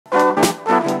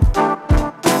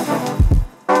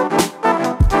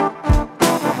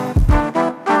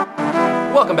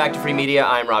back to Free Media.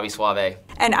 I'm Robby Soave.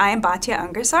 And I'm Batya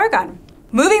Ungar-Sargon.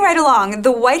 Moving right along,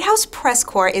 the White House press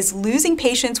corps is losing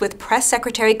patience with Press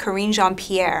Secretary Karine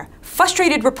Jean-Pierre.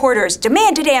 Frustrated reporters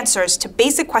demanded answers to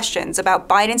basic questions about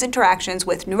Biden's interactions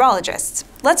with neurologists.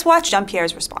 Let's watch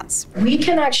Jean-Pierre's response. We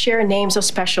cannot share names of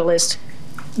specialists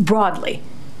broadly,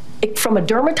 from a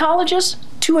dermatologist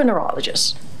to a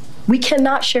neurologist. We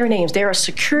cannot share names. There are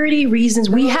security reasons.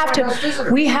 We have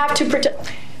to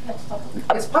protect.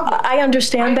 I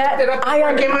understand that.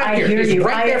 I hear you.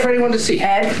 Right there for anyone to see.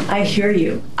 Ed, I hear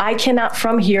you. I cannot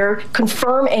from here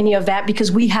confirm any of that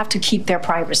because we have to keep their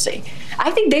privacy.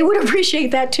 I think they would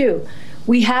appreciate that too.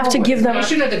 We have to give them.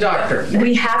 Question at the doctor.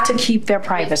 We have to keep their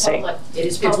privacy. It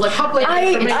is public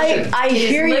information. I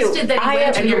hear you.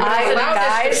 And you're going to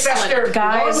allow this to fester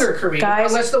longer, Karine,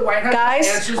 unless the White House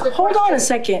answers the question. Hold on a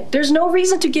second. There's no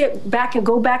reason to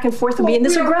go back and forth with me in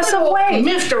this aggressive way.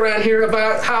 Miffed around here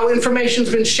about how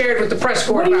information's been shared with the press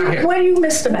corps around here. What are you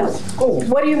missed about?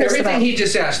 What are you missed about? Everything he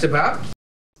just asked about.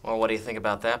 Well, what do you think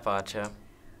about that, Batya?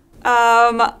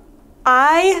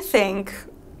 I think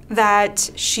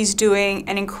that she's doing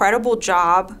an incredible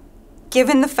job,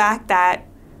 given the fact that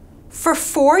for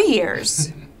 4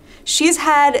 years, she's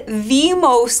had the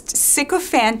most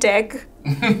sycophantic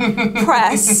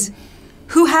press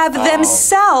who have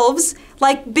themselves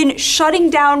been shutting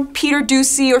down Peter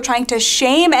Doocy or trying to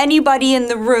shame anybody in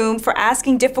the room for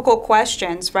asking difficult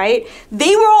questions, right?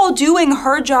 They were all doing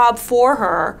her job for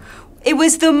her. It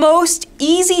was the most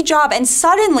easy job, and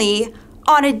suddenly,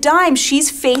 on a dime,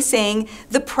 she's facing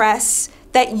the press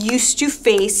that used to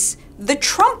face the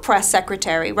Trump press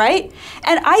secretary, right?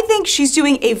 And I think she's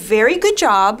doing a very good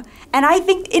job, and I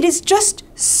think it is just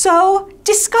so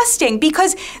disgusting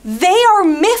because they are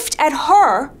miffed at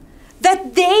her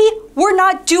that they were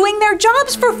not doing their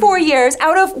jobs for 4 years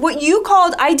out of what you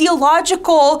called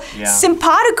ideological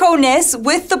simpatico-ness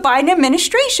with the Biden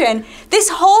administration. This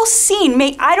whole scene,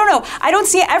 I don't know, I don't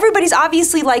see it. Everybody's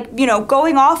obviously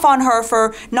going off on her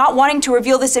for not wanting to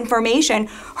reveal this information.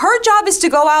 Her job is to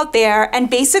go out there and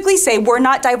basically say, we're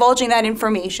not divulging that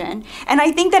information. And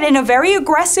I think that in a very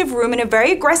aggressive room, in a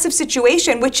very aggressive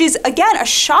situation, which is, again, a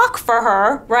shock for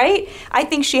her, right? I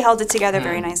think she held it together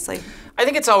very nicely. I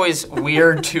think it's always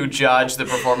weird to judge the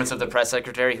performance of the press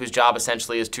secretary, whose job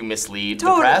essentially is to mislead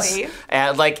the press.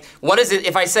 And what is it,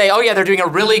 if I say, oh yeah, they're doing a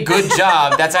really good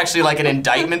job, that's actually like an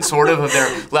indictment sort of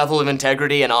their level of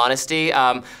integrity and honesty.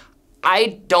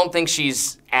 I don't think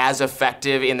she's as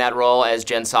effective in that role as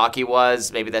Jen Psaki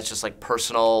was. Maybe that's just like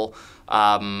personal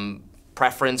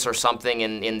preference or something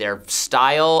in their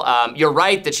style. You're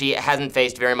right that she hasn't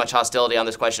faced very much hostility on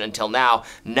this question until now.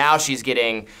 Now she's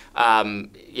getting,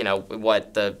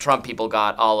 what the Trump people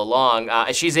got all along.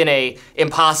 She's in a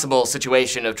impossible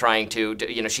situation of trying to,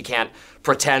 she can't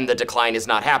pretend the decline is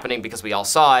not happening because we all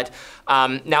saw it.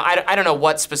 Now, I don't know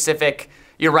what specific,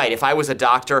 you're right, if I was a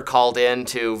doctor called in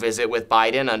to visit with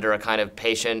Biden under a kind of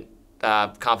patient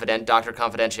doctor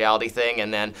confidentiality thing,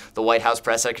 and then the White House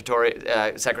press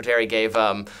secretary gave,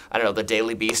 I don't know, the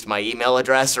Daily Beast my email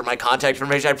address or my contact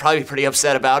information, I'd probably be pretty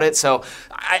upset about it. So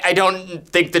I don't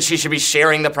think that she should be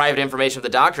sharing the private information of the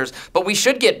doctors, but we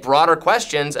should get broader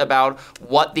questions about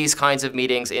what these kinds of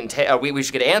meetings entail. We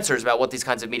should get answers about what these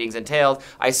kinds of meetings entailed.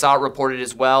 I saw it reported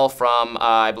as well from,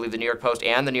 I believe, the New York Post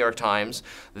and the New York Times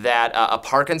that a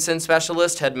Parkinson's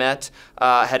specialist had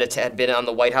had been on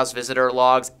the White House visitor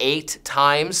logs 8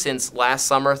 times since last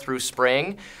summer through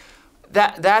spring.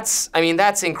 That's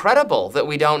incredible that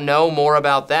we don't know more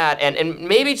about that. And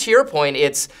maybe to your point,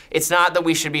 it's not that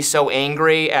we should be so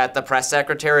angry at the press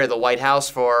secretary or the White House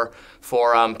for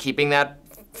keeping that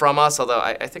from us, although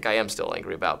I think I am still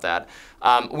angry about that.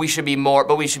 We should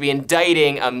be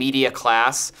indicting a media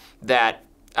class that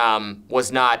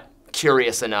was not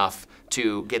curious enough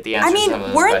to get the answers to some of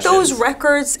those weren't questions. those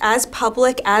records as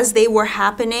public as they were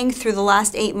happening through the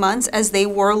last 8 months as they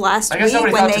were last week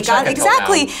when they got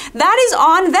exactly? That is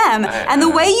on them. And the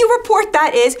way you report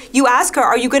that is you ask her,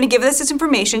 "Are you going to give us this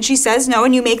information?" She says no,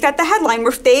 and you make that the headline.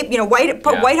 Where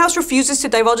White House refuses to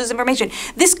divulge this information.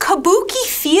 This kabuki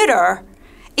theater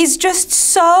is just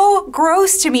so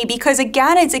gross to me because,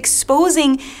 again, it's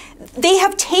exposing. They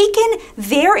have taken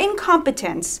their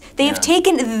incompetence, they have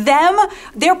taken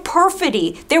their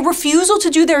perfidy, their refusal to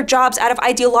do their jobs out of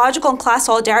ideological and class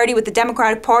solidarity with the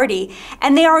Democratic Party,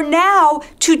 and they are now,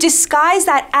 to disguise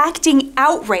that, acting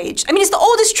outraged. I mean, it's the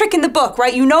oldest trick in the book,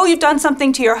 right? You know you've done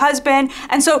something to your husband,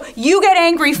 and so you get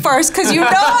angry first because you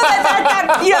know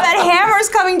that hammer's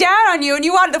coming down on you, and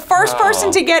you want the first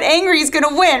person to get angry is going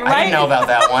to win, right? I didn't know about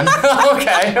that one.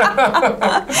 Okay.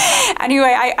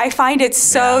 Anyway, I find it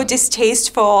so disgusting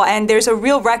distasteful, and there's a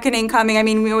real reckoning coming. I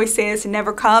mean, we always say this, it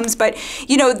never comes, but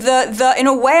you know, in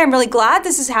a way, I'm really glad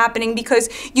this is happening because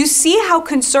you see how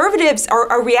conservatives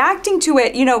are reacting to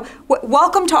it. You know,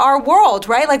 welcome to our world,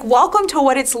 right? Like, welcome to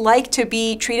what it's like to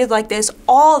be treated like this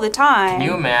all the time. Can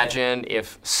you imagine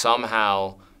if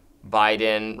somehow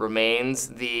Biden remains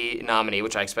the nominee,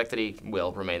 which I expect that he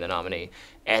will remain the nominee,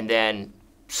 and then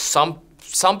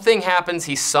something happens,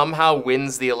 he somehow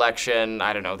wins the election.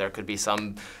 I don't know, there could be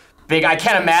some big, I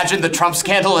can't imagine the Trump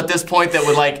scandal at this point that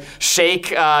would like shake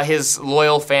his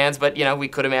loyal fans, but you know, we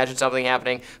could imagine something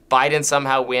happening. Biden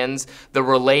somehow wins. The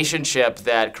relationship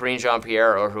that Karine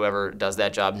Jean-Pierre or whoever does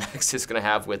that job next is gonna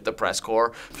have with the press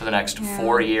corps for the next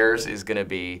 4 years is gonna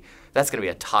be, that's gonna be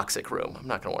a toxic room. I'm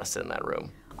not gonna wanna sit in that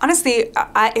room. Honestly,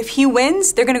 if he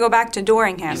wins, they're going to go back to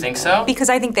adoring him. You think so? Because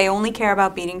I think they only care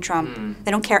about beating Trump. They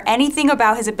don't care anything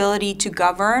about his ability to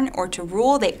govern or to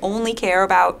rule. They only care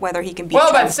about whether he can beat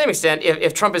Trump. Well, but at the same extent,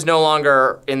 if Trump is no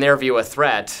longer, in their view, a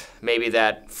threat, maybe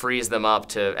that frees them up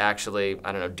to actually,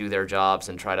 I don't know, do their jobs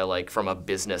and try to, like, from a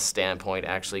business standpoint,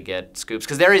 actually get scoops.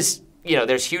 Because there is, you know,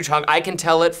 there's huge hunger. I can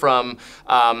tell it from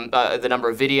the number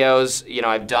of videos, you know,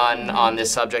 I've done on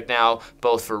this subject now,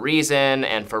 both for Reason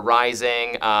and for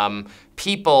Rising.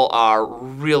 People are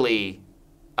really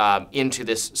into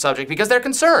this subject because they're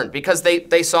concerned, because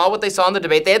they saw what they saw in the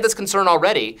debate. They had this concern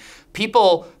already.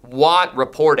 People want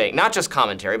reporting, not just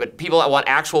commentary, but people that want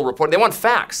actual reporting. They want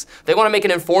facts. They want to make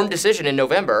an informed decision in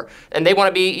November, and they want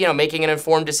to be, you know, making an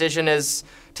informed decision as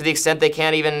to the extent they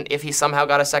can, even if he somehow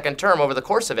got a second term over the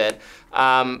course of it.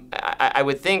 I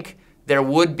would think there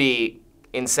would be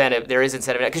incentive, there is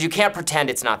incentive, because you can't pretend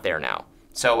it's not there now.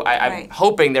 So I'm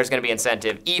hoping there's going to be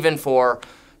incentive, even for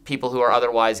people who are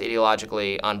otherwise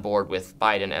ideologically on board with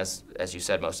Biden, as you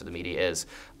said, most of the media is,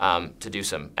 to do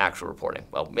some actual reporting.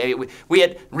 Well, maybe we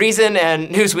at Reason and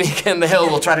Newsweek and The Hill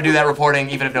will try to do that reporting,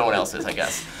 even if no one else is, I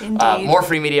guess. Indeed. More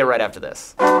free media right after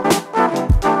this.